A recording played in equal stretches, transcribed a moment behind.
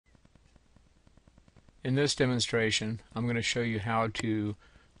In this demonstration, I'm going to show you how to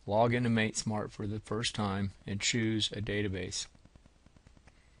log into MaintSmart for the first time and choose a database.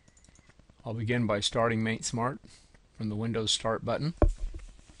 I'll begin by starting MaintSmart from the Windows Start button.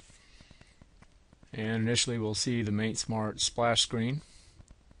 And initially we'll see the MaintSmart splash screen.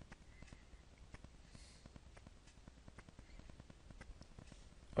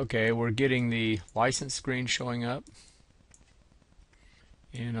 Okay, we're getting the license screen showing up.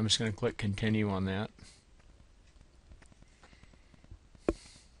 And I'm just going to click continue on that.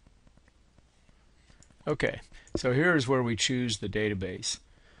 Okay, so here's where we choose the database.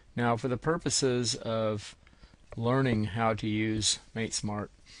 Now, for the purposes of learning how to use MaintSmart,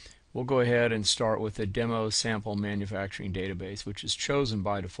 we'll go ahead and start with the demo sample manufacturing database, which is chosen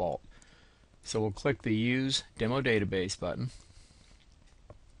by default. So we'll click the Use Demo Database button,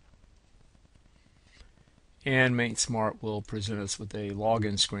 and MaintSmart will present us with a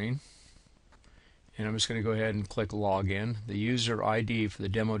login screen. And I'm just going to go ahead and click Login. The user ID for the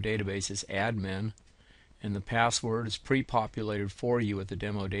demo database is admin, and the password is pre-populated for you with the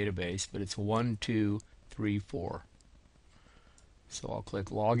demo database, but it's 1234. So I'll click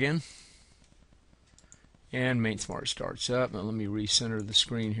Login, and MaintSmart starts up. Now let me recenter the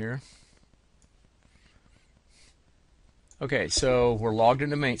screen here. Okay, so we're logged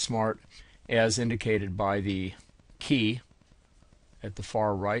into MaintSmart as indicated by the key at the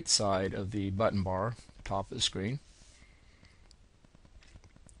far right side of the button bar, top of the screen.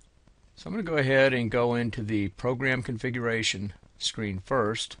 So I'm going to go ahead and go into the program configuration screen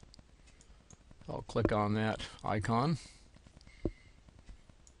first. I'll click on that icon,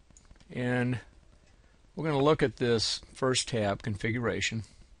 and we're going to look at this first tab, configuration,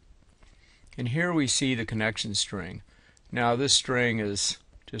 and here we see the connection string. Now this string is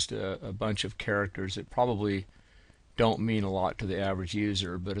just a bunch of characters that probably don't mean a lot to the average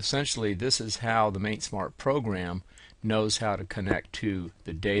user, but essentially this is how the MaintSmart program knows how to connect to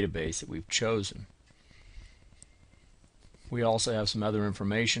the database that we've chosen. We also have some other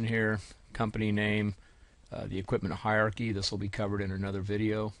information here, company name, the equipment hierarchy. This will be covered in another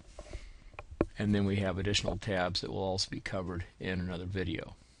video, and then we have additional tabs that will also be covered in another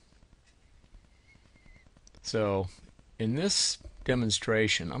video. So in this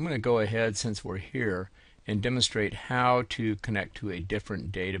demonstration, I'm going to go ahead, since we're here, and demonstrate how to connect to a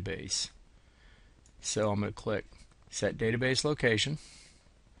different database. So I'm going to click Set Database Location.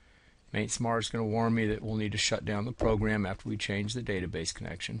 MaintSmart is going to warn me that we'll need to shut down the program after we change the database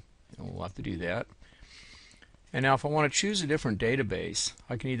connection, and we'll have to do that. And now if I want to choose a different database,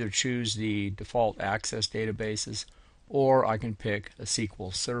 I can either choose the default access databases, or I can pick a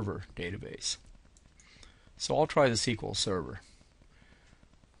SQL Server database. So I'll try the SQL Server.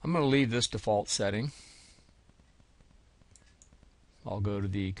 I'm going to leave this default setting. I'll go to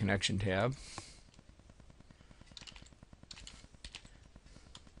the Connection tab.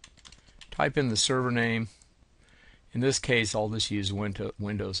 Type in the server name. In this case, I'll just use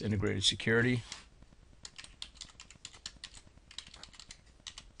Windows Integrated Security.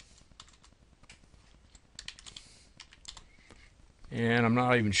 And I'm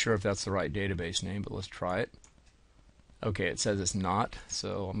not even sure if that's the right database name, but let's try it. Okay, it says it's not,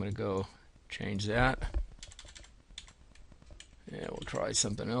 so I'm going to go change that. Yeah, we'll try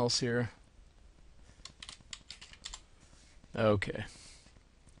something else here. Okay.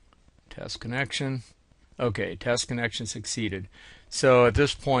 Test connection. Okay, test connection succeeded. So at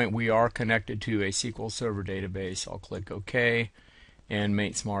this point we are connected to a SQL Server database. I'll click OK, and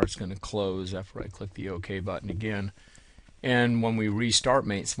MaintSmart's going to close after I click the OK button again. And when we restart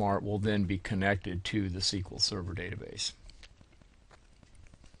MaintSmart, we'll then be connected to the SQL Server database.